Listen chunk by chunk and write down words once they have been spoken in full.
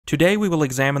Today we will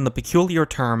examine the peculiar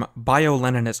term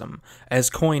Bioleninism, as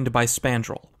coined by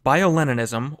Spandrel.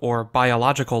 Bioleninism, or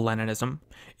biological Leninism,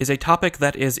 is a topic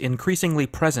that is increasingly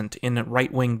present in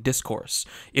right-wing discourse,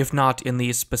 if not in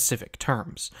these specific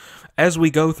terms. As we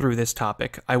go through this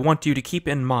topic, I want you to keep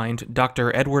in mind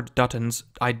Dr. Edward Dutton's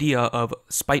idea of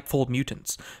spiteful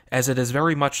mutants, as it is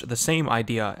very much the same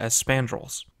idea as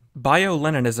Spandrel's.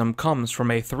 Bioleninism comes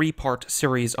from a three-part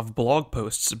series of blog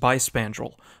posts by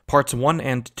Spandrel. Parts 1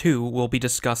 and 2 will be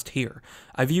discussed here.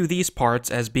 I view these parts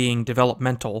as being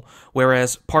developmental,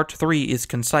 whereas Part 3 is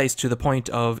concise to the point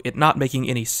of it not making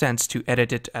any sense to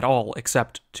edit it at all,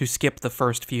 except to skip the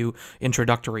first few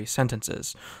introductory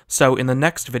sentences. So in the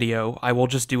next video, I will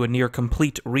just do a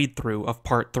near-complete read-through of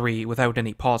Part 3 without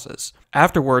any pauses.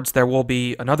 Afterwards, there will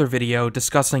be another video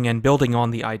discussing and building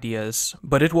on the ideas,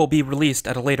 but it will be released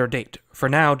at a later date. For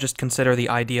now, just consider the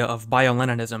idea of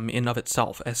Bioleninism in of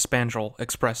itself, as Spandrel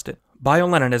expressed it.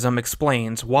 Bioleninism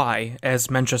explains why, as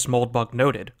Mencius Moldbug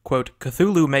noted, quote,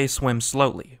 Cthulhu may swim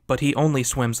slowly, but he only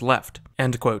swims left,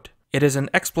 end quote. It is an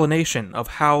explanation of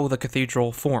how the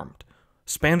Cathedral formed.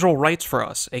 Spandrel writes for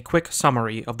us a quick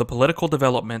summary of the political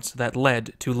developments that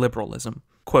led to liberalism.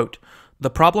 Quote, the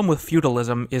problem with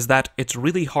feudalism is that it's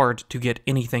really hard to get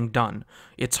anything done.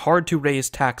 It's hard to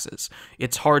raise taxes.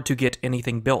 It's hard to get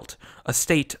anything built. A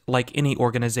state, like any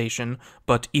organization,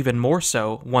 but even more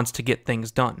so, wants to get things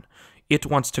done. It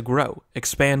wants to grow,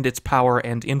 expand its power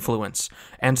and influence,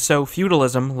 and so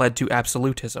feudalism led to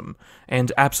absolutism,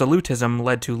 and absolutism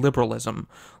led to liberalism.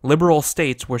 Liberal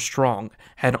states were strong,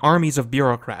 had armies of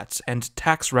bureaucrats, and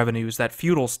tax revenues that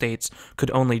feudal states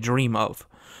could only dream of.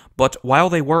 But while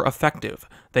they were effective,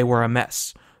 they were a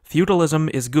mess. Feudalism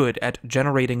is good at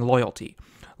generating loyalty.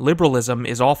 Liberalism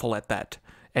is awful at that.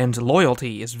 And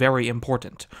loyalty is very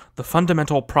important. The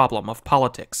fundamental problem of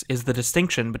politics is the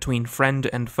distinction between friend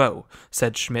and foe,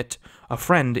 said Schmidt. A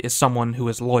friend is someone who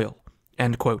is loyal.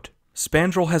 End quote.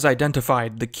 Spandrel has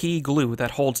identified the key glue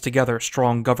that holds together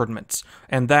strong governments,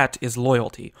 and that is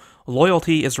loyalty.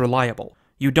 Loyalty is reliable.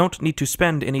 You don't need to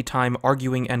spend any time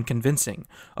arguing and convincing.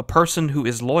 A person who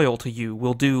is loyal to you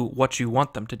will do what you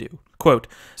want them to do. Quote,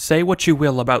 say what you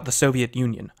will about the Soviet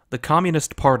Union. The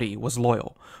Communist Party was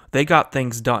loyal. They got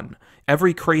things done.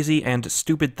 Every crazy and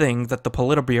stupid thing that the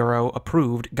Politburo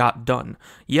approved got done.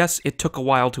 Yes, it took a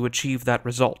while to achieve that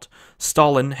result.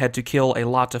 Stalin had to kill a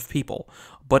lot of people.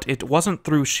 But it wasn't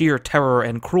through sheer terror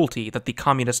and cruelty that the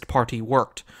Communist Party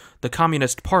worked. The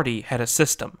Communist Party had a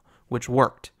system, which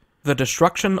worked. The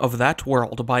destruction of that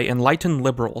world by enlightened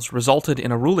liberals resulted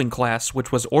in a ruling class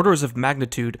which was orders of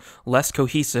magnitude less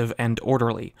cohesive and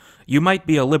orderly. You might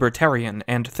be a libertarian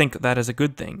and think that is a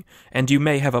good thing, and you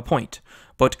may have a point,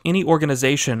 but any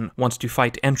organization wants to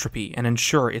fight entropy and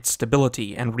ensure its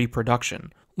stability and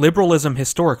reproduction. Liberalism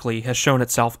historically has shown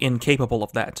itself incapable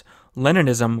of that.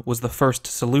 Leninism was the first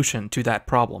solution to that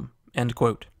problem. End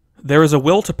quote. There is a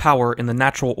will to power in the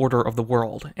natural order of the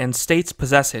world, and states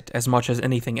possess it as much as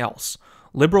anything else.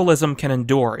 Liberalism can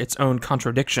endure its own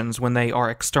contradictions when they are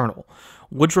external.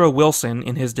 Woodrow Wilson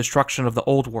in his destruction of the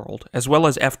old world, as well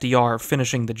as FDR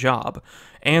finishing the job,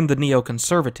 and the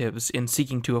neoconservatives in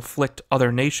seeking to afflict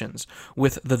other nations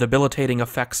with the debilitating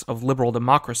effects of liberal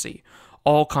democracy,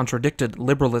 all contradicted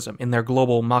liberalism in their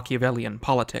global Machiavellian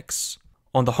politics.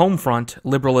 On the home front,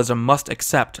 liberalism must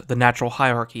accept the natural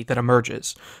hierarchy that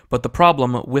emerges, but the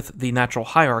problem with the natural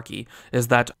hierarchy is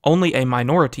that only a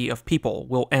minority of people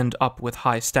will end up with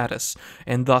high status,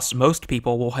 and thus most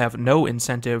people will have no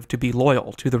incentive to be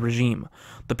loyal to the regime.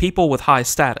 The people with high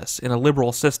status in a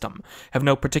liberal system have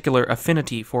no particular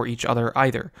affinity for each other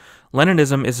either.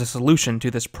 Leninism is a solution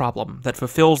to this problem that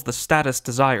fulfills the status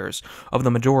desires of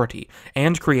the majority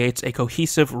and creates a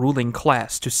cohesive ruling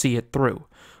class to see it through.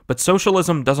 But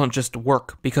socialism doesn't just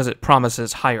work because it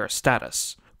promises higher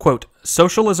status. Quote,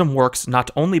 socialism works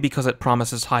not only because it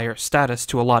promises higher status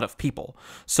to a lot of people.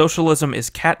 Socialism is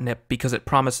catnip because it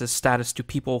promises status to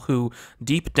people who,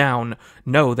 deep down,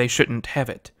 know they shouldn't have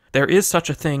it. There is such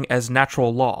a thing as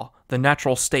natural law, the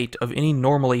natural state of any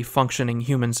normally functioning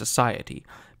human society.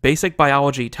 Basic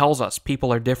biology tells us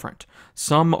people are different.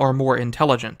 Some are more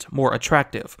intelligent, more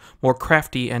attractive, more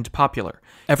crafty and popular.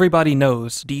 Everybody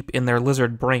knows, deep in their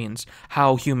lizard brains,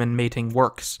 how human mating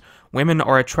works. Women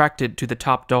are attracted to the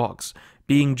top dogs.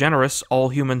 Being generous, all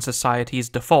human societies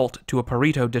default to a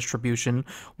Pareto distribution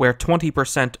where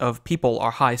 20% of people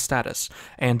are high status,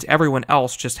 and everyone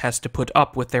else just has to put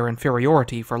up with their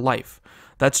inferiority for life.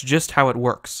 That's just how it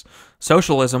works.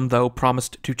 Socialism, though,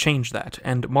 promised to change that,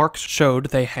 and Marx showed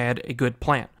they had a good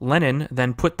plan. Lenin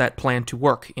then put that plan to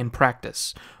work in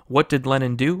practice. What did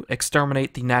Lenin do?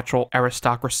 Exterminate the natural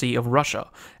aristocracy of Russia,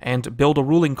 and build a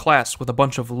ruling class with a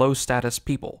bunch of low-status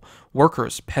people.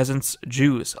 Workers, peasants,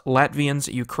 Jews,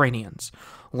 Latvians, Ukrainians.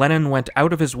 Lenin went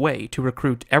out of his way to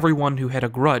recruit everyone who had a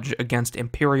grudge against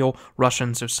Imperial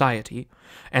Russian society,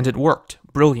 and it worked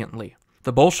brilliantly.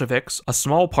 The Bolsheviks, a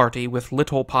small party with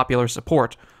little popular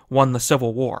support, won the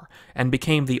Civil War, and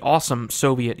became the awesome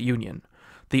Soviet Union.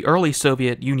 The early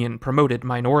Soviet Union promoted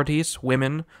minorities,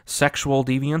 women, sexual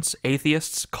deviants,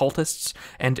 atheists, cultists,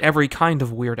 and every kind of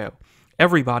weirdo.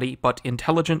 Everybody but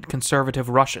intelligent conservative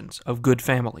Russians of good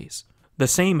families. The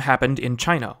same happened in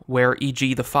China, where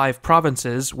e.g. the 5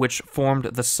 provinces which formed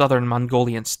the southern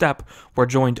Mongolian steppe were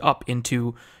joined up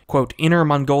into, quote, Inner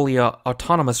Mongolia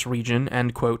Autonomous Region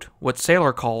and, quote, what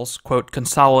Saylor calls, quote,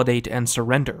 consolidate and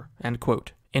surrender, end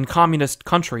quote. In communist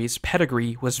countries,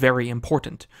 pedigree was very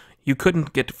important. You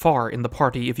couldn't get far in the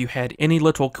party if you had any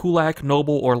little kulak,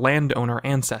 noble, or landowner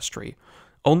ancestry.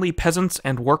 Only peasants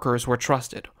and workers were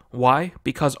trusted. Why?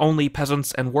 Because only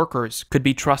peasants and workers could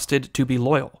be trusted to be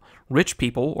loyal. Rich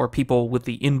people, or people with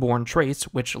the inborn traits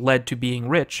which led to being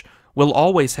rich, will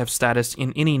always have status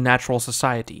in any natural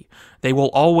society. They will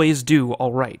always do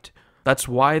all right. That's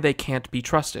why they can't be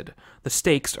trusted. The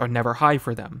stakes are never high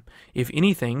for them. If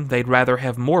anything, they'd rather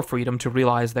have more freedom to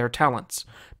realize their talents.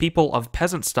 People of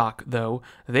peasant stock, though,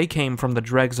 they came from the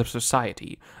dregs of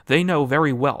society. They know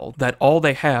very well that all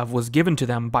they have was given to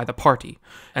them by the party,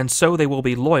 and so they will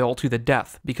be loyal to the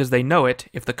death, because they know it,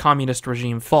 if the communist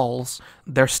regime falls,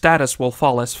 their status will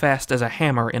fall as fast as a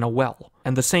hammer in a well.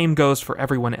 And the same goes for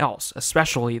everyone else,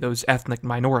 especially those ethnic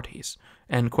minorities."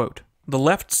 End quote. The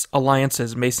left's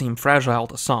alliances may seem fragile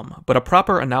to some, but a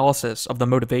proper analysis of the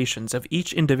motivations of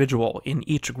each individual in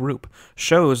each group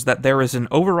shows that there is an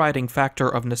overriding factor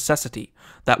of necessity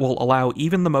that will allow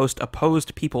even the most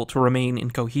opposed people to remain in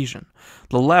cohesion.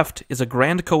 The left is a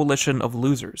grand coalition of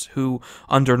losers who,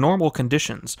 under normal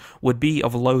conditions, would be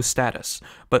of low status,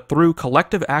 but through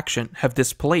collective action have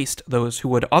displaced those who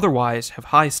would otherwise have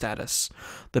high status.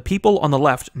 The people on the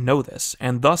left know this,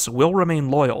 and thus will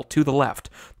remain loyal to the left,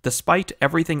 despite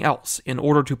everything else, in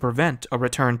order to prevent a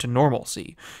return to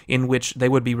normalcy, in which they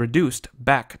would be reduced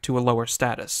back to a lower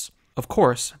status. Of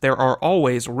course, there are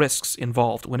always risks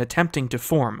involved when attempting to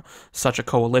form such a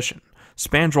coalition.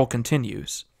 Spandrel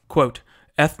continues, quote,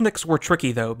 "Ethnics were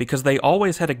tricky though because they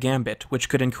always had a gambit which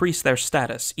could increase their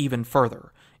status even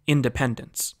further.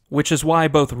 Independence. Which is why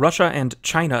both Russia and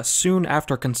China, soon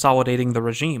after consolidating the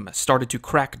regime, started to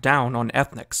crack down on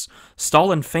ethnics.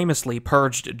 Stalin famously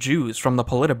purged Jews from the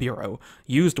Politburo,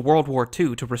 used World War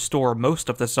II to restore most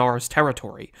of the Tsar's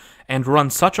territory, and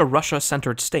run such a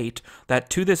Russia-centered state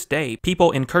that to this day people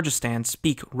in Kyrgyzstan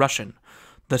speak Russian.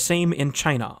 The same in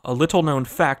China. A little-known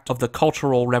fact of the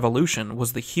Cultural Revolution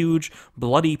was the huge,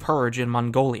 bloody purge in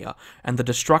Mongolia and the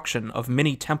destruction of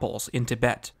many temples in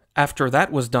Tibet. After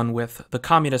that was done with, the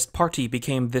Communist Party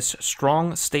became this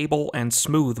strong, stable, and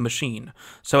smooth machine.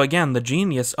 So again, the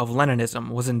genius of Leninism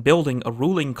was in building a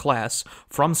ruling class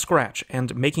from scratch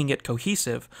and making it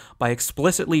cohesive by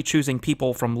explicitly choosing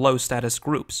people from low-status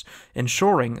groups,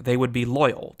 ensuring they would be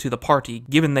loyal to the party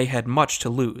given they had much to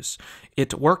lose.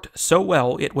 It worked so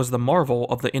well it was the marvel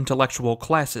of the intellectual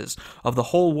classes of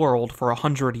the whole world for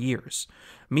 100 years.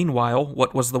 Meanwhile,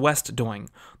 what was the West doing?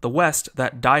 The West,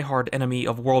 that die-hard enemy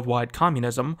of worldwide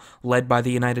communism, led by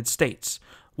the United States.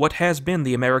 What has been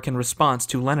the American response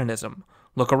to Leninism?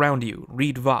 Look around you,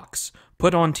 read Vox,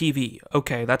 put on TV.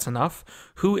 Okay, that's enough.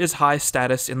 Who is high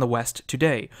status in the West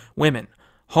today? Women,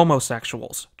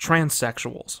 homosexuals,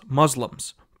 transsexuals,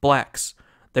 Muslims, blacks.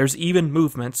 There's even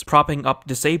movements propping up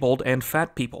disabled and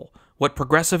fat people. What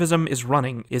progressivism is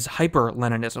running is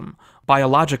hyper-Leninism,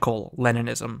 biological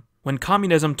Leninism. When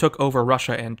communism took over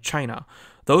Russia and China,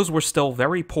 those were still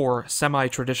very poor,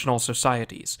 semi-traditional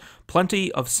societies,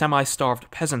 plenty of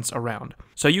semi-starved peasants around,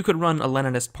 so you could run a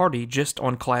Leninist party just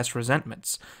on class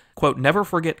resentments. Quote, "Never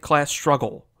forget class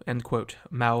struggle," end quote,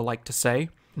 Mao liked to say.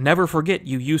 Never forget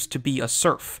you used to be a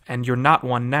serf, and you're not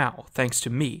one now, thanks to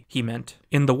me, he meant.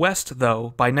 In the West,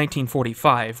 though, by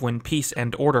 1945, when peace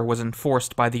and order was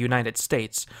enforced by the United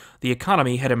States, the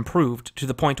economy had improved to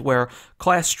the point where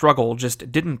class struggle just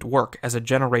didn't work as a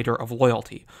generator of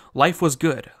loyalty. Life was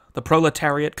good. The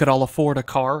proletariat could all afford a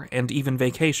car and even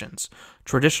vacations.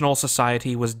 Traditional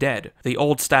society was dead. The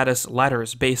old status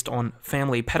ladders based on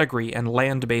family pedigree and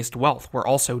land-based wealth were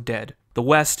also dead. The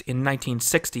West in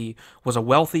 1960 was a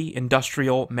wealthy,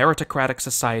 industrial, meritocratic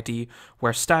society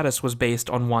where status was based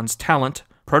on one's talent,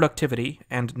 productivity,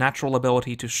 and natural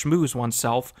ability to schmooze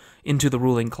oneself into the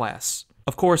ruling class.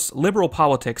 Of course, liberal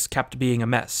politics kept being a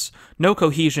mess. No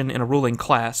cohesion in a ruling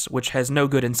class, which has no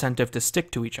good incentive to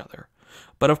stick to each other.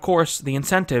 But of course, the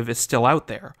incentive is still out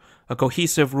there. A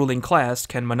cohesive ruling class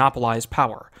can monopolize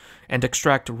power, and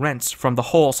extract rents from the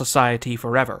whole society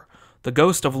forever. The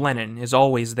ghost of Lenin is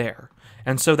always there.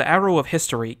 And so the arrow of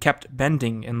history kept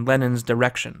bending in Lenin's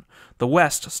direction. The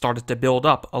West started to build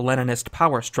up a Leninist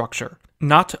power structure.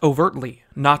 Not overtly,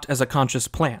 not as a conscious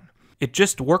plan. It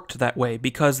just worked that way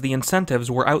because the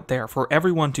incentives were out there for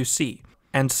everyone to see.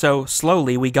 And so,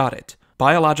 slowly we got it.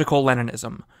 Biological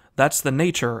Leninism. That's the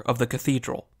nature of the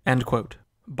Cathedral. End quote.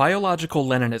 Biological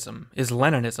Leninism is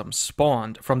Leninism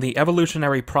spawned from the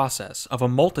evolutionary process of a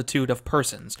multitude of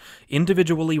persons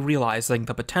individually realizing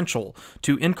the potential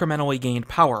to incrementally gain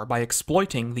power by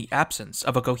exploiting the absence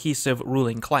of a cohesive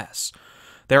ruling class.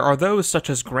 There are those such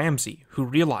as Gramsci who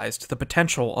realized the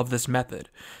potential of this method,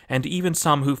 and even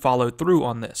some who followed through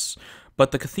on this,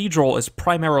 but the Cathedral is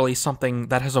primarily something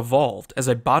that has evolved as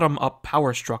a bottom-up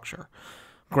power structure.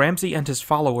 Gramsci and his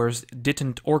followers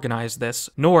didn't organize this,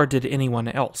 nor did anyone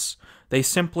else. They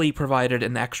simply provided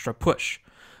an extra push.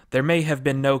 There may have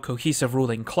been no cohesive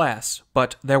ruling class,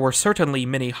 but there were certainly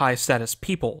many high-status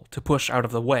people to push out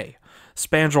of the way.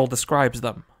 Spandrel describes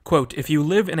them. Quote, "If you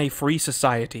live in a free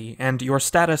society and your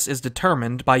status is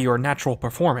determined by your natural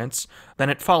performance, then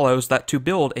it follows that to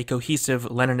build a cohesive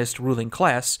Leninist ruling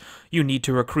class, you need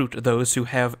to recruit those who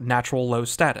have natural low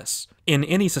status. In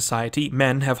any society,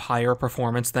 men have higher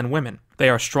performance than women. They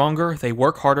are stronger, they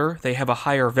work harder, they have a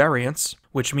higher variance,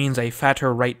 which means a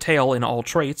fatter right tail in all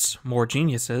traits, more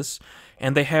geniuses,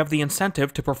 and they have the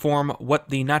incentive to perform what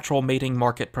the natural mating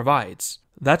market provides.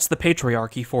 That's the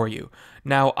patriarchy for you.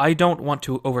 Now, I don't want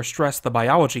to overstress the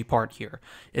biology part here.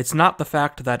 It's not the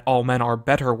fact that all men are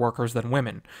better workers than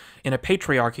women. In a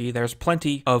patriarchy, there's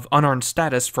plenty of unearned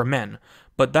status for men,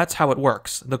 but that's how it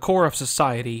works. The core of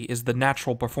society is the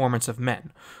natural performance of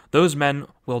men. Those men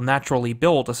will naturally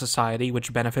build a society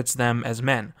which benefits them as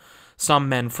men. Some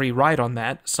men free ride on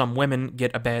that, some women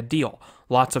get a bad deal.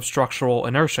 Lots of structural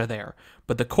inertia there,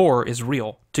 but the core is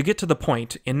real. To get to the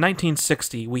point, in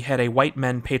 1960 we had a white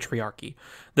men patriarchy.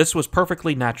 This was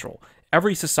perfectly natural.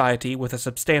 Every society with a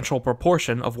substantial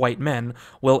proportion of white men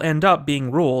will end up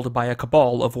being ruled by a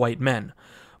cabal of white men.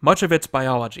 Much of it's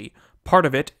biology. Part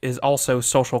of it is also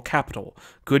social capital,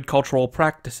 good cultural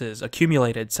practices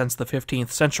accumulated since the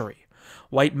 15th century.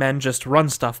 White men just run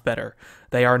stuff better.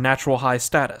 They are natural high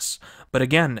status. But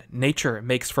again, nature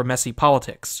makes for messy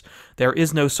politics. There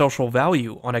is no social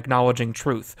value on acknowledging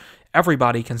truth.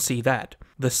 Everybody can see that.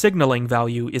 The signaling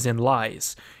value is in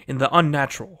lies, in the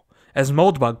unnatural. As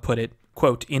Moldbug put it,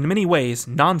 quote, "In many ways,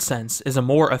 nonsense is a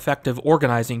more effective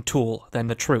organizing tool than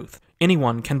the truth.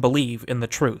 Anyone can believe in the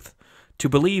truth. To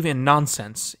believe in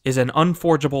nonsense is an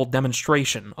unforgeable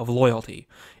demonstration of loyalty.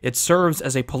 It serves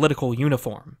as a political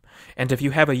uniform. And if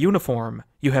you have a uniform,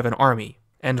 you have an army."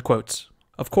 End quotes.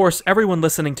 Of course, everyone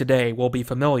listening today will be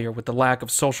familiar with the lack of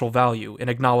social value in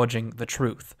acknowledging the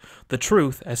truth. The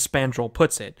truth, as Spandrel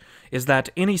puts it, is that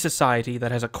any society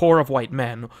that has a core of white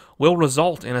men will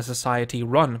result in a society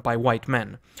run by white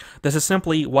men. This is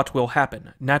simply what will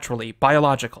happen, naturally,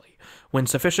 biologically, when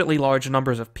sufficiently large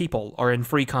numbers of people are in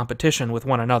free competition with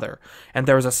one another, and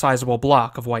there is a sizable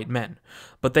block of white men.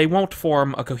 But they won't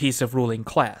form a cohesive ruling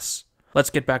class.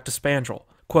 Let's get back to Spandrel.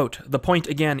 Quote, "The point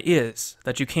again is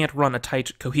that you can't run a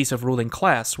tight, cohesive ruling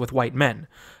class with white men.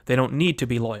 They don't need to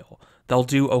be loyal. They'll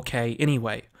do okay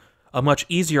anyway. A much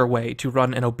easier way to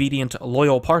run an obedient,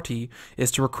 loyal party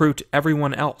is to recruit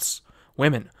everyone else.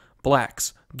 Women,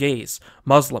 blacks, gays,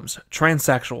 Muslims,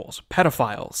 transsexuals,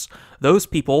 pedophiles. Those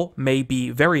people may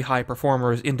be very high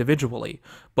performers individually,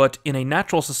 but in a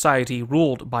natural society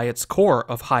ruled by its core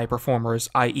of high performers,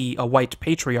 i.e. a white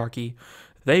patriarchy,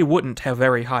 they wouldn't have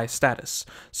very high status.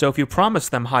 So if you promise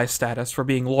them high status for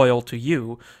being loyal to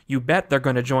you, you bet they're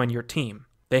going to join your team.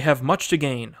 They have much to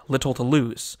gain, little to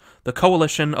lose. The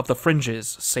coalition of the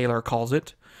fringes, Saylor calls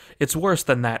it. It's worse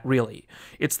than that, really.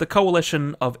 It's the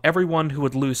coalition of everyone who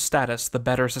would lose status the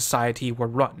better society were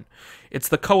run. It's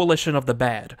the coalition of the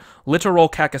bad, literal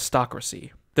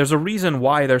kakistocracy. There's a reason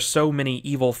why there's so many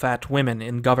evil fat women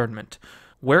in government.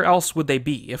 Where else would they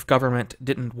be if government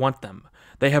didn't want them?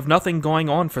 They have nothing going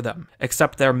on for them,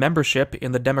 except their membership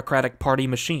in the Democratic Party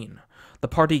machine. The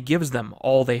party gives them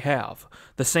all they have,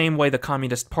 the same way the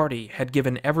Communist Party had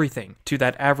given everything to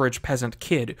that average peasant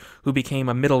kid who became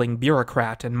a middling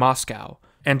bureaucrat in Moscow.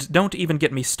 And don't even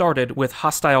get me started with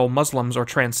hostile Muslims or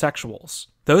transsexuals.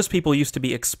 Those people used to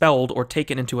be expelled or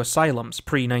taken into asylums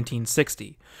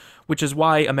pre-1960. which is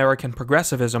why American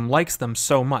progressivism likes them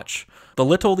so much. The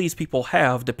little these people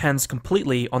have depends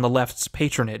completely on the left's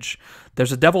patronage.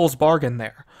 There's a devil's bargain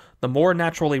there. The more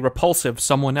naturally repulsive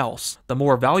someone else, the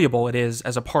more valuable it is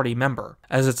as a party member,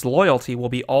 as its loyalty will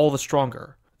be all the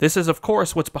stronger. This is of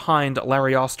course what's behind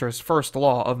Larry Oster's first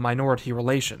law of minority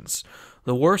relations.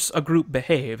 The worse a group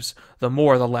behaves, the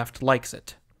more the left likes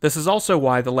it. This is also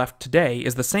why the left today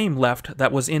is the same left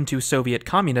that was into Soviet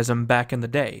communism back in the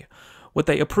day. What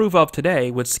they approve of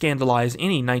today would scandalize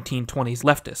any 1920s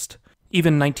leftist,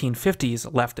 even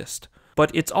 1950s leftist. But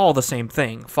it's all the same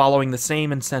thing, following the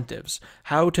same incentives: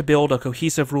 how to build a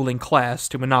cohesive ruling class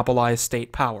to monopolize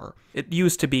state power. It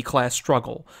used to be class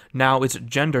struggle, now it's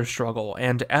gender struggle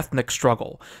and ethnic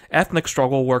struggle. Ethnic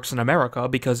struggle works in America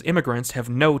because immigrants have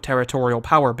no territorial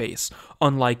power base,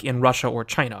 unlike in Russia or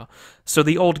China. So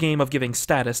the old game of giving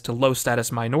status to low-status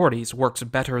minorities works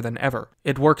better than ever.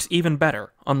 It works even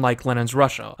better, unlike Lenin's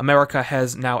Russia. America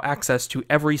has now access to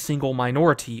every single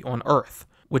minority on Earth,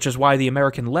 which is why the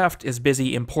American left is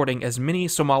busy importing as many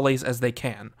Somalis as they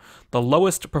can, the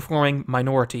lowest performing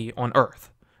minority on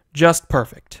Earth. Just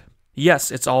perfect.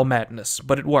 Yes, it's all madness,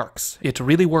 but it works. It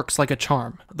really works like a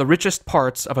charm. The richest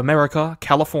parts of America,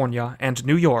 California, and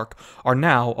New York are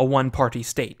now a one-party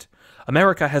state.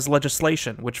 America has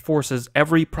legislation which forces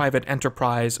every private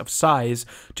enterprise of size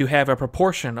to have a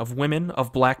proportion of women,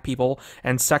 of black people,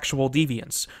 and sexual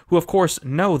deviants, who of course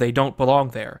know they don't belong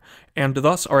there, and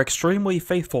thus are extremely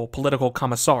faithful political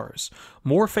commissars,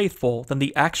 more faithful than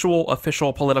the actual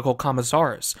official political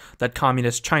commissars that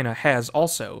Communist China has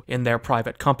also in their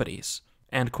private companies."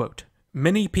 End quote.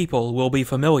 Many people will be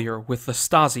familiar with the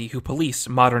Stasi who police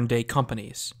modern-day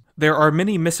companies. There are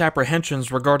many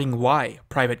misapprehensions regarding why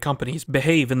private companies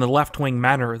behave in the left-wing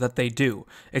manner that they do,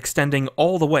 extending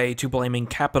all the way to blaming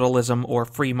capitalism or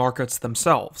free markets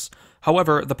themselves.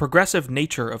 However, the progressive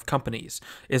nature of companies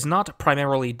is not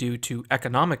primarily due to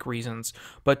economic reasons,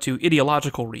 but to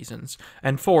ideological reasons,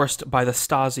 enforced by the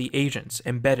Stasi agents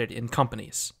embedded in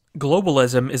companies.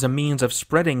 Globalism is a means of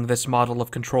spreading this model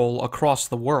of control across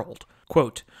the world.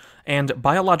 Quote, "And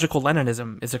biological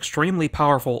Leninism is extremely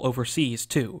powerful overseas,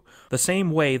 too, the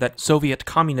same way that Soviet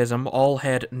communism all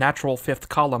had natural fifth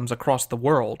columns across the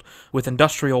world, with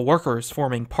industrial workers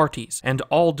forming parties and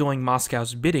all doing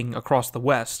Moscow's bidding across the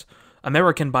West.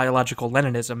 American biological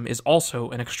Leninism is also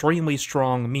an extremely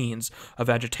strong means of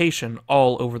agitation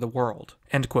all over the world."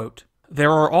 End quote.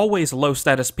 There are always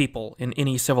low-status people in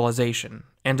any civilization,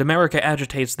 and America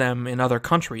agitates them in other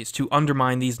countries to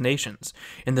undermine these nations,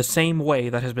 in the same way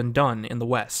that has been done in the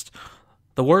West.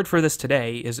 The word for this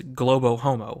today is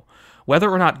globo-homo.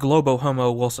 Whether or not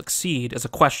globo-homo will succeed is a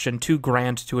question too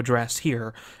grand to address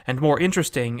here, and more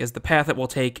interesting is the path it will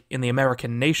take in the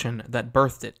American nation that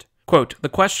birthed it. Quote, "The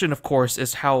question, of course,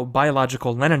 is how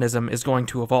biological Leninism is going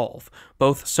to evolve.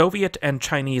 Both Soviet and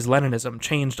Chinese Leninism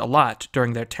changed a lot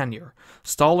during their tenure.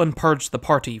 Stalin purged the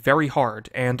party very hard,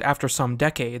 and after some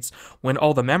decades, when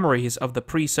all the memories of the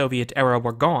pre-Soviet era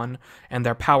were gone, and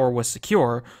their power was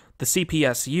secure, the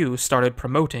CPSU started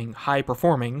promoting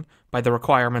high-performing, by the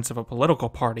requirements of a political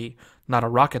party, not a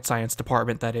rocket science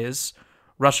department that is,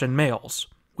 Russian males,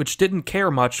 which didn't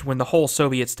care much when the whole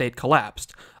Soviet state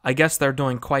collapsed. I guess they're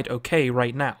doing quite okay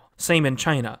right now. Same in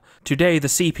China. Today the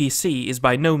CPC is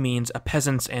by no means a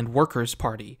peasants' and workers'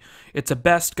 party. It's a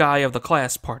best guy of the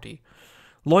class party.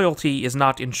 Loyalty is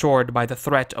not ensured by the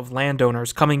threat of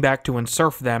landowners coming back to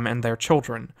enserf them and their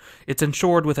children. It's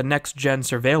ensured with a next-gen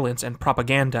surveillance and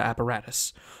propaganda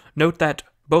apparatus. Note that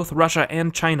both Russia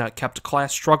and China kept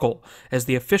class struggle as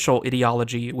the official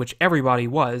ideology which everybody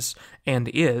was, and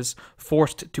is,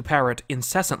 forced to parrot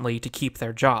incessantly to keep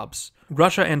their jobs.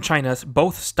 Russia and China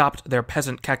both stopped their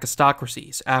peasant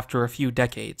kakistocracies after a few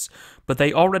decades, but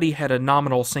they already had a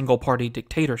nominal single-party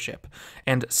dictatorship,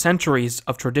 and centuries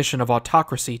of tradition of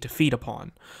autocracy to feed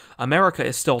upon. America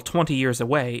is still 20 years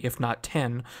away, if not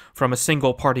 10, from a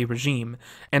single-party regime,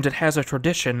 and it has a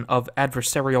tradition of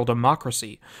adversarial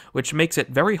democracy, which makes it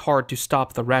very hard to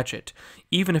stop the ratchet.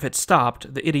 Even if it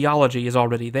stopped, the ideology is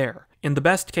already there. In the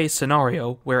best-case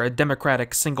scenario, where a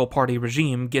democratic single-party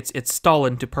regime gets its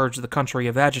Stalin to purge the country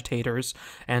of agitators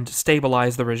and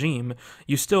stabilize the regime,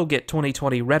 you still get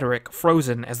 2020 rhetoric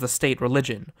frozen as the state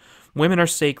religion. Women are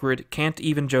sacred, can't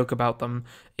even joke about them.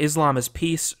 Islam is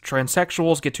peace,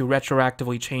 transsexuals get to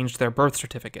retroactively change their birth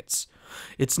certificates.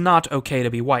 It's not okay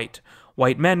to be white.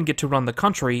 White men get to run the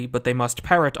country, but they must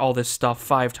parrot all this stuff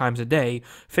 5 times a day,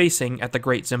 facing at the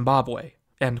Great Zimbabwe."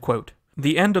 End quote.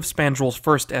 The end of Spandrel's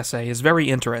first essay is very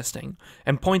interesting,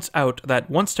 and points out that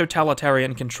once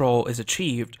totalitarian control is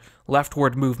achieved,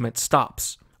 leftward movement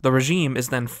stops. The regime is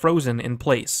then frozen in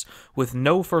place, with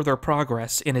no further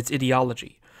progress in its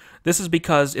ideology. This is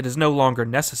because it is no longer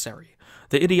necessary.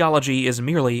 The ideology is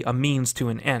merely a means to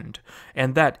an end,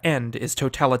 and that end is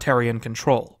totalitarian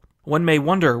control. One may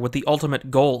wonder what the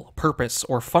ultimate goal, purpose,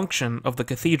 or function of the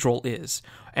Cathedral is,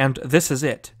 and this is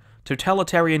it.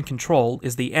 Totalitarian control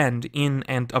is the end in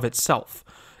and of itself,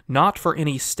 not for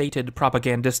any stated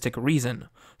propagandistic reason,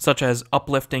 such as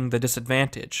uplifting the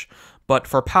disadvantaged, but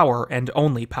for power and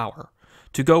only power.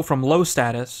 To go from low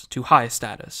status to high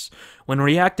status. When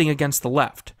reacting against the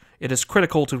left, it is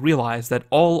critical to realize that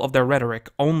all of their rhetoric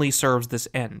only serves this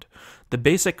end. The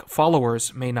basic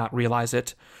followers may not realize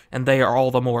it, and they are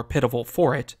all the more pitiful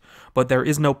for it, but there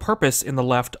is no purpose in the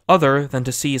left other than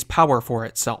to seize power for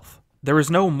itself. There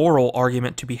is no moral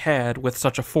argument to be had with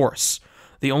such a force.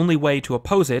 The only way to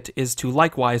oppose it is to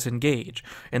likewise engage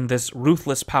in this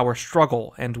ruthless power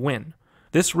struggle and win.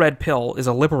 This red pill is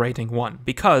a liberating one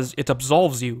because it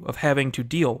absolves you of having to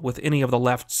deal with any of the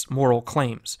left's moral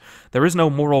claims. There is no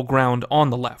moral ground on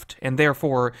the left, and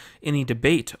therefore any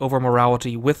debate over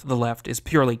morality with the left is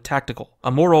purely tactical. A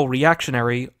moral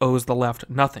reactionary owes the left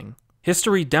nothing.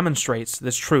 History demonstrates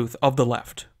this truth of the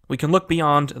left. We can look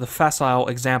beyond the facile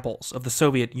examples of the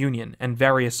Soviet Union and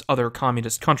various other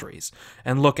communist countries,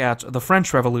 and look at the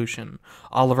French Revolution,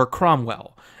 Oliver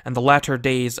Cromwell, and the latter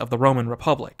days of the Roman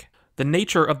Republic. The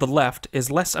nature of the left is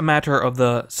less a matter of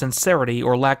the sincerity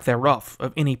or lack thereof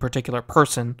of any particular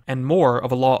person, and more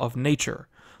of a law of nature.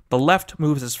 The left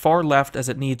moves as far left as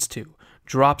it needs to,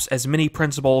 drops as many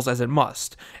principles as it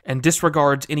must, and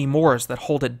disregards any mores that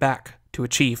hold it back to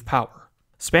achieve power.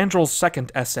 Spandrel's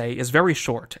second essay is very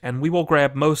short, and we will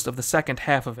grab most of the second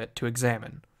half of it to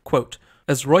examine. Quote,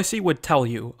 "As Royce would tell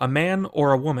you, a man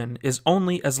or a woman is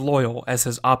only as loyal as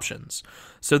his options.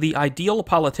 So the ideal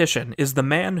politician is the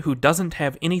man who doesn't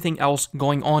have anything else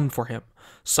going on for him,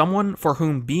 someone for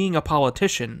whom being a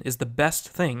politician is the best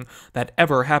thing that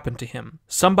ever happened to him,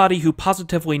 somebody who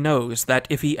positively knows that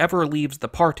if he ever leaves the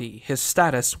party, his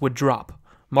status would drop.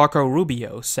 Marco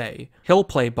Rubio, say, he'll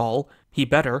play ball, he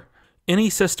better. Any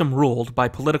system ruled by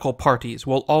political parties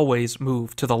will always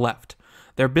move to the left.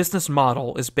 Their business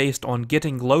model is based on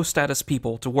getting low-status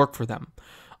people to work for them.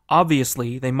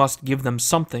 Obviously, they must give them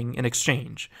something in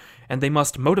exchange, and they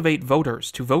must motivate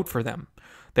voters to vote for them.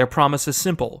 Their promise is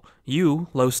simple. You,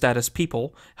 low-status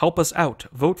people, help us out,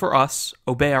 vote for us,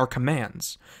 obey our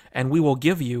commands, and we will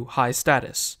give you high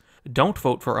status. Don't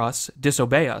vote for us,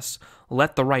 disobey us,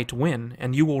 let the right win,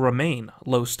 and you will remain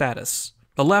low status."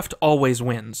 The left always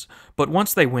wins, but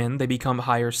once they win, they become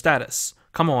higher status.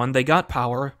 Come on, they got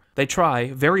power. They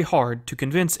try very hard to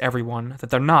convince everyone that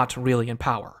they're not really in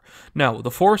power. No,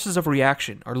 the forces of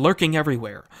reaction are lurking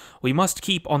everywhere. We must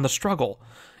keep on the struggle.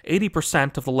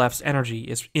 80% of the left's energy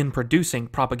is in producing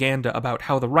propaganda about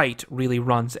how the right really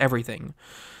runs everything.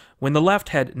 When the left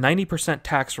had 90%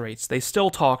 tax rates, they still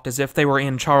talked as if they were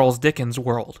in Charles Dickens'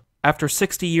 world. After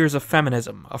 60 years of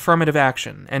feminism, affirmative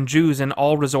action, and Jews in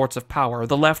all resorts of power,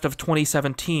 the left of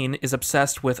 2017 is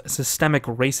obsessed with systemic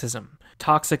racism,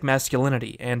 toxic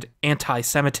masculinity, and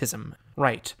anti-Semitism.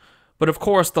 Right. But of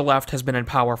course the left has been in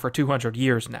power for 200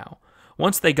 years now.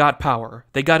 Once they got power,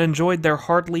 they enjoyed their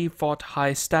hardly fought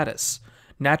high status.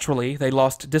 Naturally, they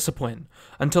lost discipline,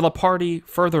 until a party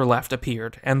further left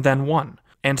appeared, and then won.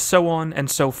 And so on and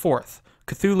so forth.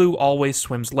 Cthulhu always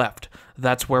swims left.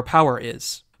 That's where power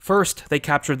is. First, they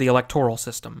captured the electoral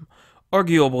system.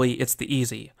 Arguably, it's the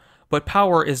easy. But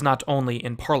power is not only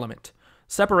in Parliament.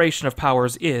 Separation of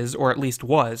powers is, or at least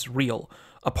was, real.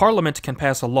 A Parliament can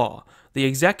pass a law. The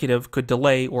executive could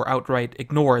delay or outright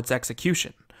ignore its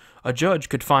execution. A judge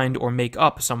could find or make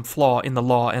up some flaw in the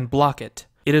law and block it.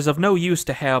 It is of no use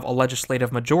to have a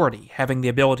legislative majority having the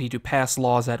ability to pass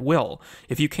laws at will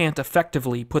if you can't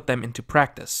effectively put them into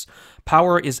practice.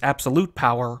 Power is absolute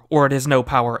power, or it is no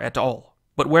power at all.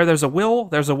 But where there's a will,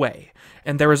 there's a way,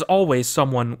 and there is always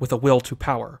someone with a will to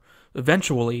power.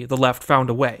 Eventually, the left found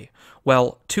a way.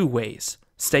 Well, 2 ways.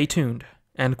 Stay tuned.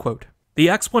 End quote. The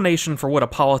explanation for what a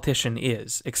politician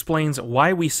is explains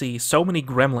why we see so many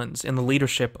gremlins in the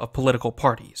leadership of political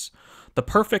parties. The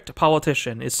perfect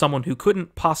politician is someone who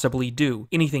couldn't possibly do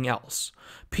anything else.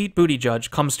 Pete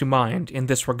Buttigieg comes to mind in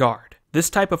this regard. This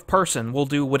type of person will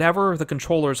do whatever the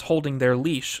controllers holding their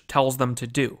leash tells them to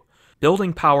do.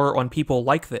 Building power on people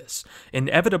like this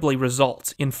inevitably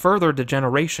results in further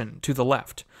degeneration to the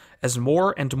left. As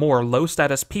more and more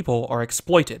low-status people are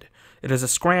exploited, it is a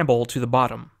scramble to the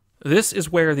bottom. This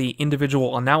is where the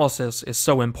individual analysis is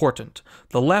so important.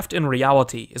 The left in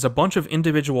reality is a bunch of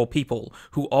individual people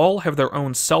who all have their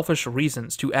own selfish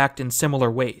reasons to act in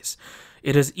similar ways.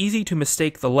 It is easy to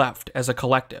mistake the left as a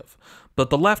collective, But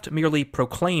the left merely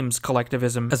proclaims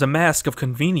collectivism as a mask of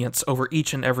convenience over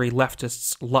each and every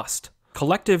leftist's lust.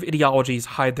 Collective ideologies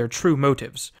hide their true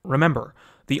motives. Remember,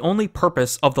 the only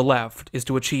purpose of the left is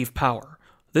to achieve power.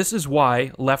 This is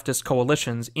why leftist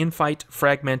coalitions infight,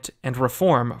 fragment, and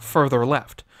reform further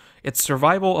left. It's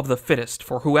survival of the fittest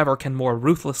for whoever can more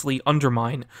ruthlessly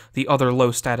undermine the other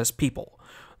low-status people.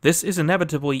 This is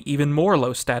inevitably even more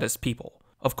low-status people.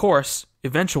 Of course,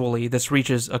 eventually this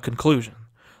reaches a conclusion.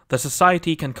 The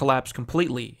society can collapse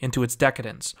completely into its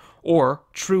decadence, or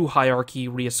true hierarchy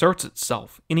reasserts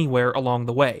itself anywhere along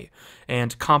the way,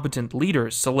 and competent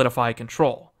leaders solidify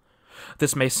control.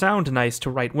 This may sound nice to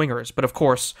right-wingers, but of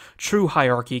course, true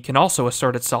hierarchy can also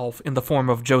assert itself in the form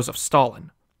of Joseph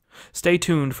Stalin. Stay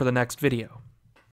tuned for the next video.